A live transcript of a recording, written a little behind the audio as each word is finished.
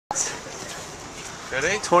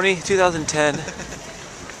Ready? 2010.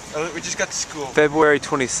 We just got to school. February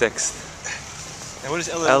 26th. And what is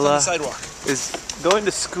Ella? Ella on the sidewalk. Is going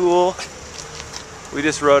to school. We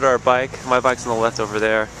just rode our bike. My bike's on the left over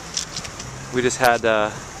there. We just had,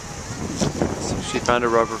 she found a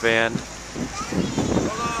rubber band.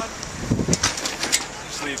 Hold on.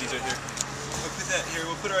 Just leave these right here. We'll put that here.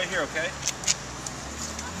 We'll put it right here, okay?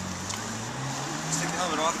 Let's take the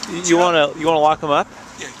helmet off. You wanna lock them up?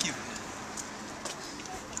 Yeah, keep it.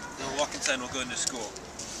 We'll walk inside and we'll go into school.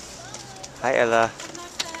 Hi, Ella.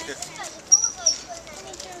 Here.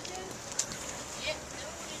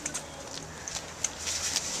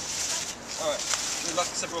 Alright, can we lock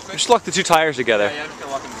this up real quick? Just lock the two tires together. Yeah, I'm just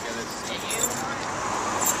gonna lock them together.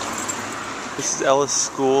 This is Ella's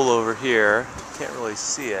school over here. Can't really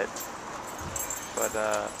see it, but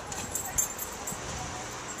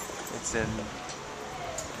it's in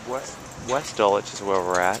West Dulwich is where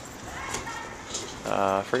we're at.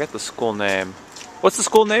 I forget the school name. What's the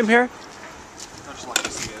school name here? I'll just lock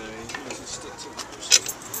this together.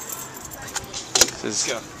 Let's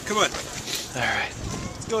go. Come on. Alright.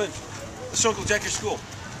 Let's go in. Let's show Uncle Jack your school.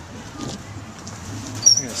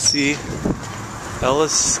 We're gonna see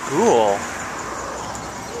Ella's school.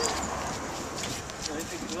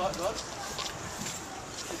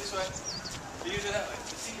 This way. You go that way.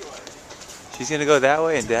 The secret way. She's gonna go that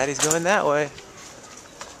way and Daddy's going that way.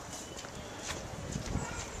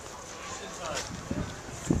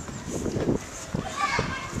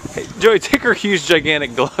 Hey, Joey, take her huge,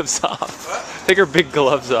 gigantic gloves off. What? Take her big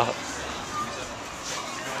gloves off.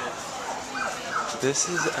 This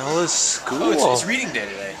is Ella's school. Oh, it's reading day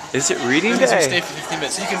today. Is it reading So day? stay for 15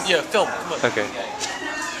 minutes. So you can, yeah, film. Come on. Okay.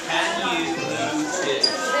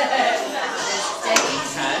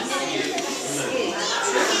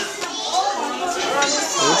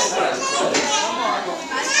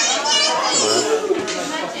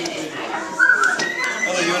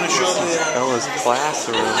 Ella, you want to show them Ella's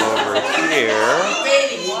classroom over here.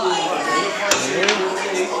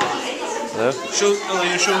 Hello? Ella, you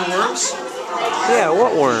want to show them worms? Yeah,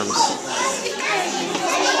 what worms?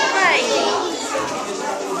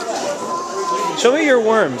 Show me your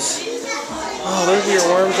worms. Oh, those are your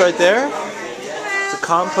worms right there? It's a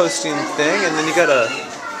composting thing, and then you got a...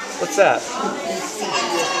 What's that?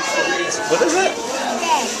 What is it?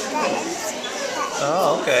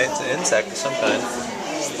 Oh, okay. It's an insect of some kind.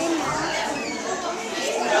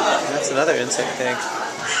 That's another insect tank.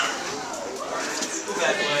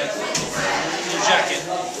 Your jacket.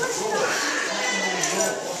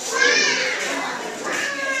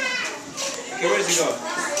 Okay, where does he go?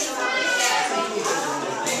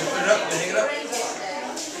 Put it up and hang it up.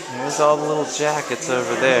 There's all the little jackets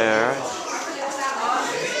over there.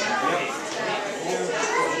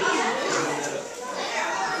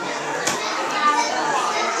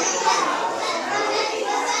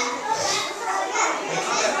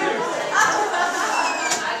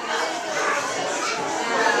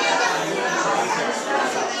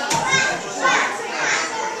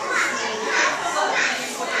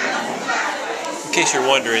 In case you're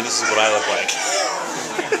wondering, this is what I look like.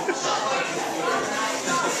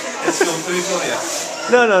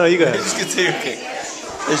 No, you go ahead. Just continue. Okay.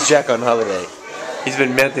 There's Jack on holiday. He's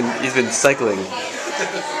been cycling. We're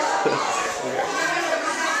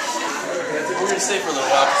gonna stay for a little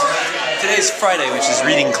while. Today's Friday, which is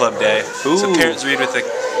reading club day. Ooh. So parents read with the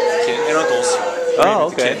kid and uncles. Oh,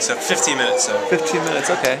 with the okay. kids. So 15 minutes. So 15 minutes,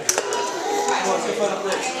 okay.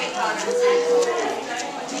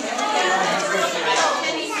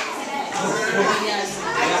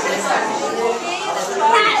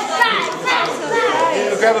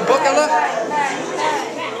 you grab a book, Ella.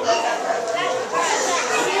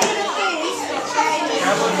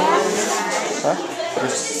 Huh?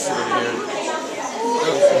 Just sit over here.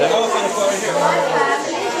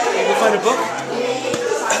 Go find a book.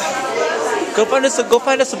 Go find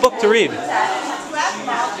us a book to read.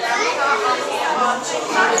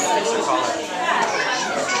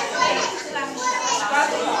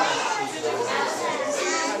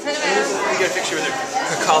 You get a picture with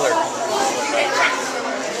her collar.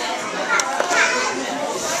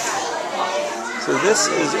 So this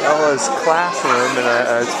is Ella's classroom, and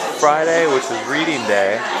it's Friday, which is reading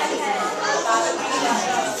day.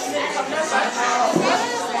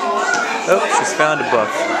 Oh, she's found a book.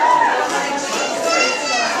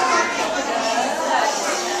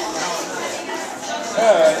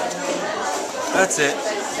 Alright. That's it.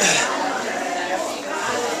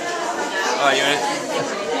 Alright, you ready?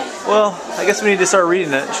 Well, I guess we need to start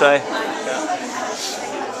reading it, should I?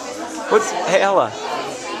 Hey Ella,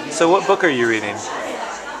 so what book are you reading?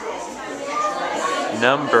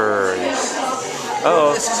 Numbers.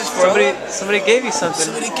 Oh, This is for somebody gave you something.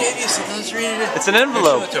 Somebody gave you something. Let's read it. It's an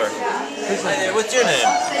envelope. Show it to her. Hey, what's your name?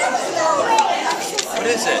 What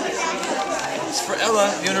is it? It's for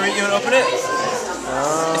Ella. You wanna open it?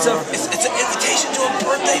 It's an invitation to a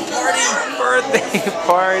birthday party. Birthday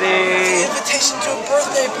party. It's an invitation to a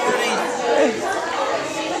birthday party.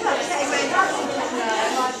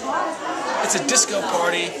 It's a disco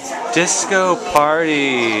party. Disco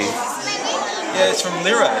party. Yeah, it's from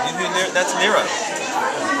Lyra. That's Lyra.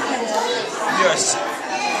 Yes.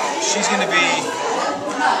 She's gonna be.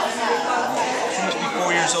 She must be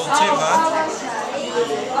 4 years old too, huh?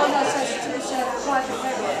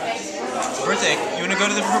 Birthday. You wanna go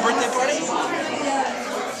to her birthday party?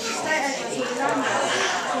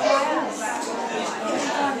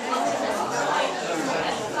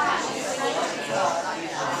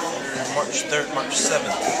 March 3rd, March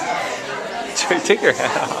 7th. Take your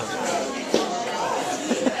hat off.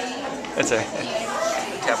 That's alright.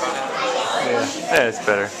 Tap out hat. Yeah, that's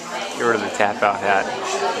better. Get rid of the tap out hat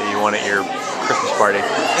that you want at your Christmas party.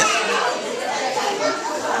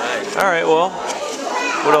 Alright, well,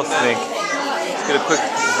 what else do you think? Let's get a quick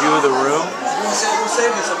view of the room. We'll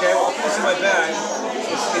save this, okay? I'll put this in my bag.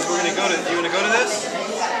 Because we're gonna go to. You wanna go to this?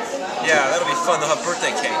 Yeah, that'll be fun. They'll have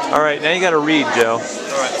birthday cake. Alright, now you gotta read, Joe.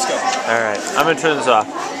 Alright, let's go. Alright, I'm gonna turn this off.